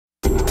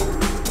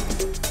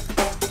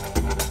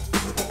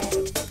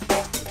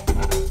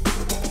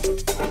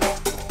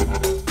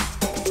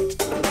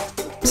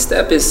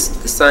STEP is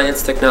the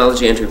Science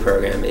Technology Entry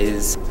Program.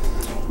 Is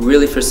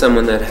really for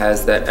someone that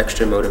has that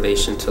extra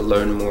motivation to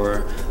learn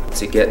more,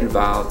 to get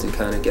involved, to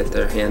kind of get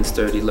their hands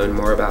dirty, learn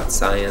more about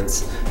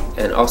science,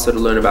 and also to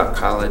learn about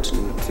college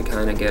and to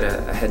kind of get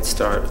a head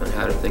start on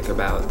how to think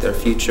about their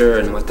future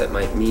and what that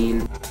might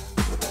mean.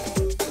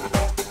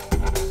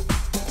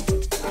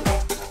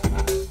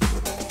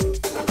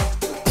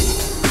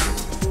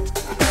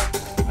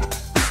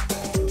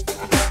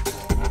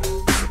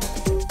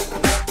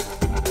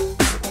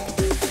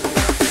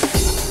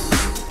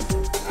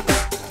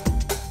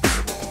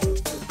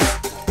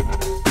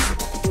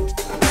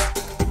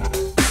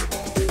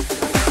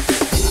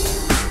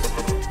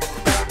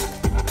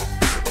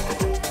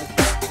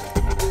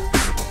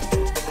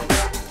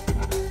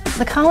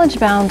 The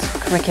college-bound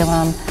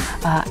curriculum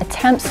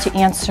attempts to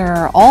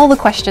answer all the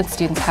questions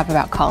students have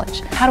about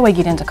college. How do I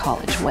get into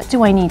college? What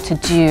do I need to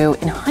do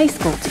in high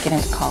school to get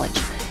into college?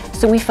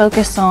 So we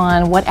focus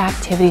on what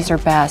activities are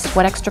best,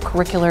 what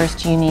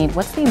extracurriculars do you need,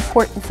 what's the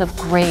importance of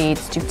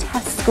grades, do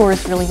test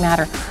scores really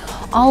matter?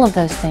 All of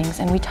those things,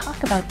 and we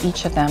talk about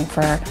each of them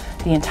for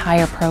the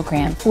entire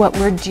program. What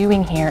we're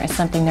doing here is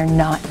something they're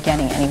not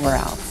getting anywhere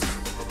else.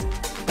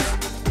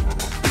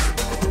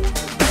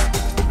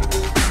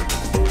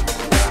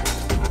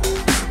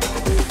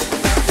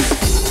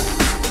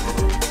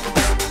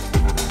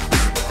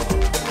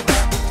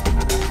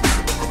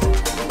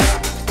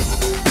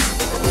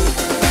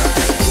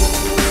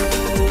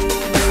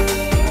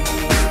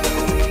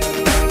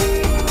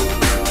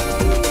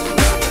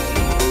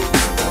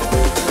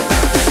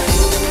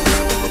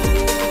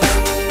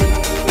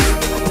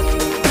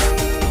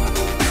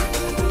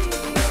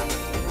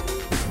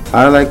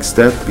 I like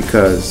STEP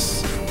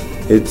because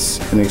it's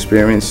an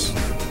experience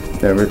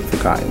never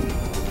forgotten.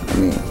 I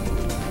mean,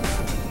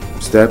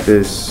 STEP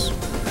is,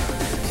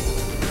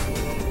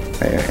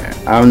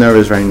 I'm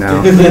nervous right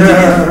now.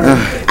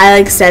 I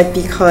like STEP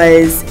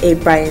because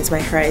it brightens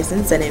my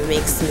horizons and it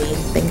makes me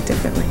think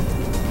differently.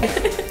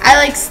 I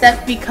like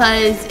STEP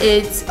because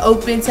it's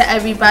open to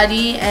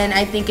everybody and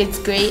I think it's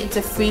great. It's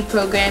a free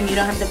program. You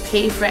don't have to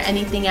pay for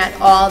anything at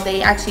all.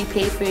 They actually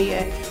pay for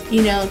your,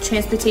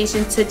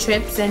 transportation to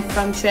trips and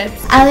from trips.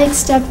 I like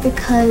STEP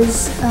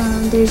because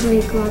there's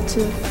like lots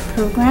of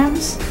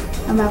programs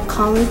about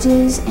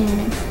colleges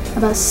and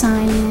about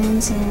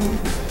science, and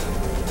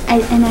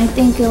I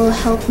think it will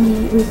help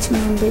me reach my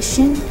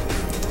ambition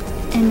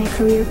and my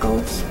career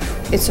goals.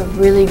 It's a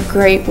really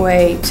great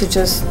way to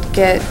just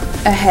get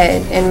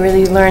ahead and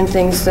really learn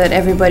things that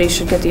everybody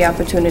should get the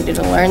opportunity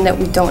to learn that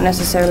we don't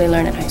necessarily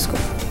learn in high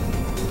school.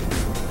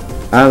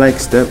 I like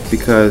STEP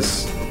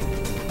because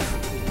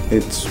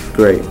it's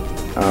great.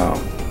 I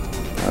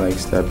like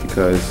STEP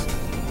because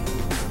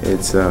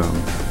it's okay,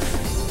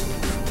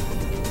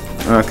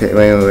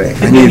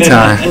 wait, I need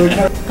time.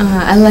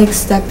 I like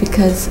STEP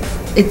because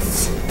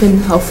it's been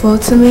helpful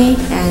to me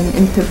and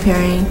in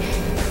preparing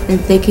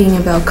and thinking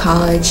about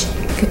college,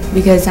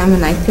 because I'm a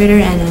ninth grader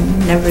and I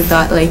never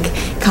thought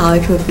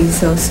college would be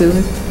so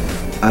soon.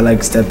 I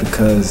like STEP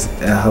because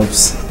it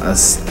helps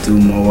us do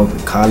more work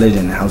with college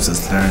and it helps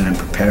us learn and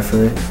prepare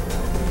for it,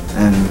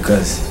 and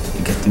because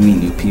you get to meet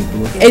new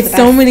people. It's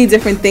so many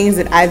different things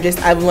that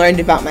I've learned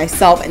about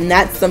myself, and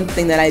that's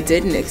something that I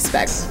didn't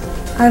expect.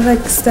 I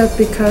like STEP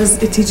because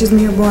it teaches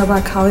me more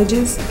about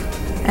colleges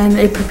and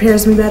it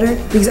prepares me better,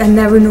 because I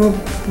never knew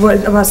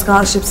about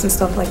scholarships and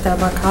stuff like that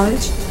about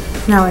college.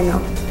 Now I know.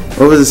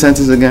 What was the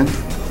sentence again?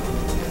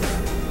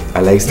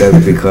 I like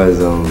STEP because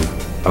of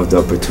the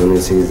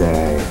opportunities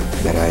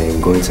that I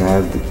am going to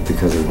have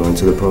because of going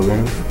to the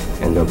program,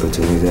 and the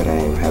opportunities that I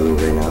am having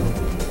right now.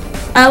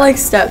 I like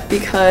STEP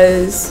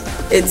because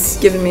it's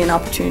given me an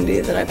opportunity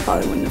that I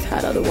probably wouldn't have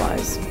had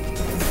otherwise.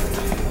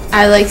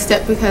 I like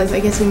STEP because I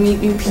get to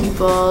meet new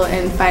people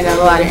and find out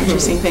a lot of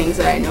interesting things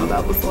that I didn't know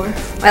about before.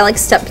 I like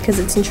STEP because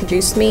it's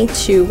introduced me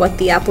to what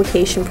the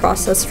application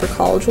process for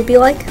college will be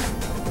like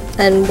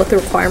and what the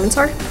requirements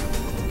are.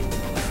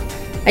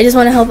 I just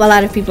want to help a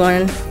lot of people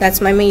learn.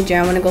 That's my major.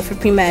 I want to go for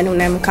pre-med when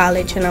I'm in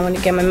college, and I want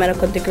to get my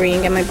medical degree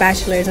and get my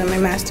bachelor's and my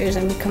master's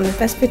and become the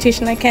best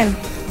beautician I can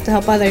to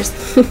help others.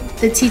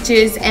 The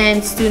teachers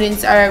and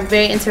students are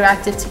very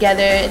interactive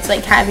together. It's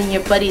like having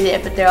your buddy there,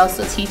 but they're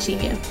also teaching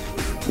you.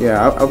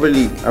 Yeah, I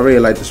really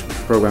like this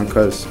program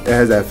because it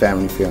has that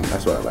family feeling.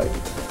 That's what I like.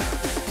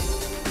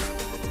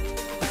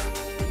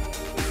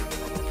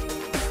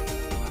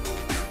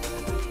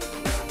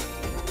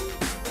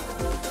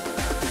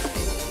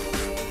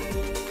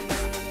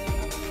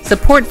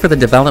 Support for the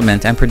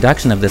development and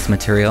production of this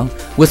material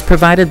was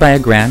provided by a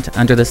grant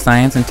under the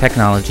Science and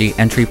Technology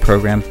Entry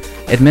Program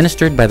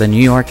administered by the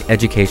New York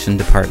Education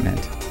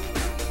Department.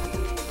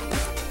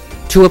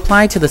 To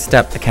apply to the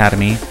STEP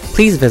Academy,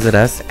 please visit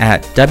us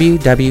at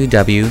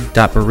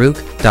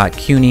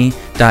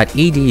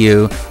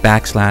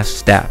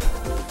www.baruch.cuny.edu/STEP.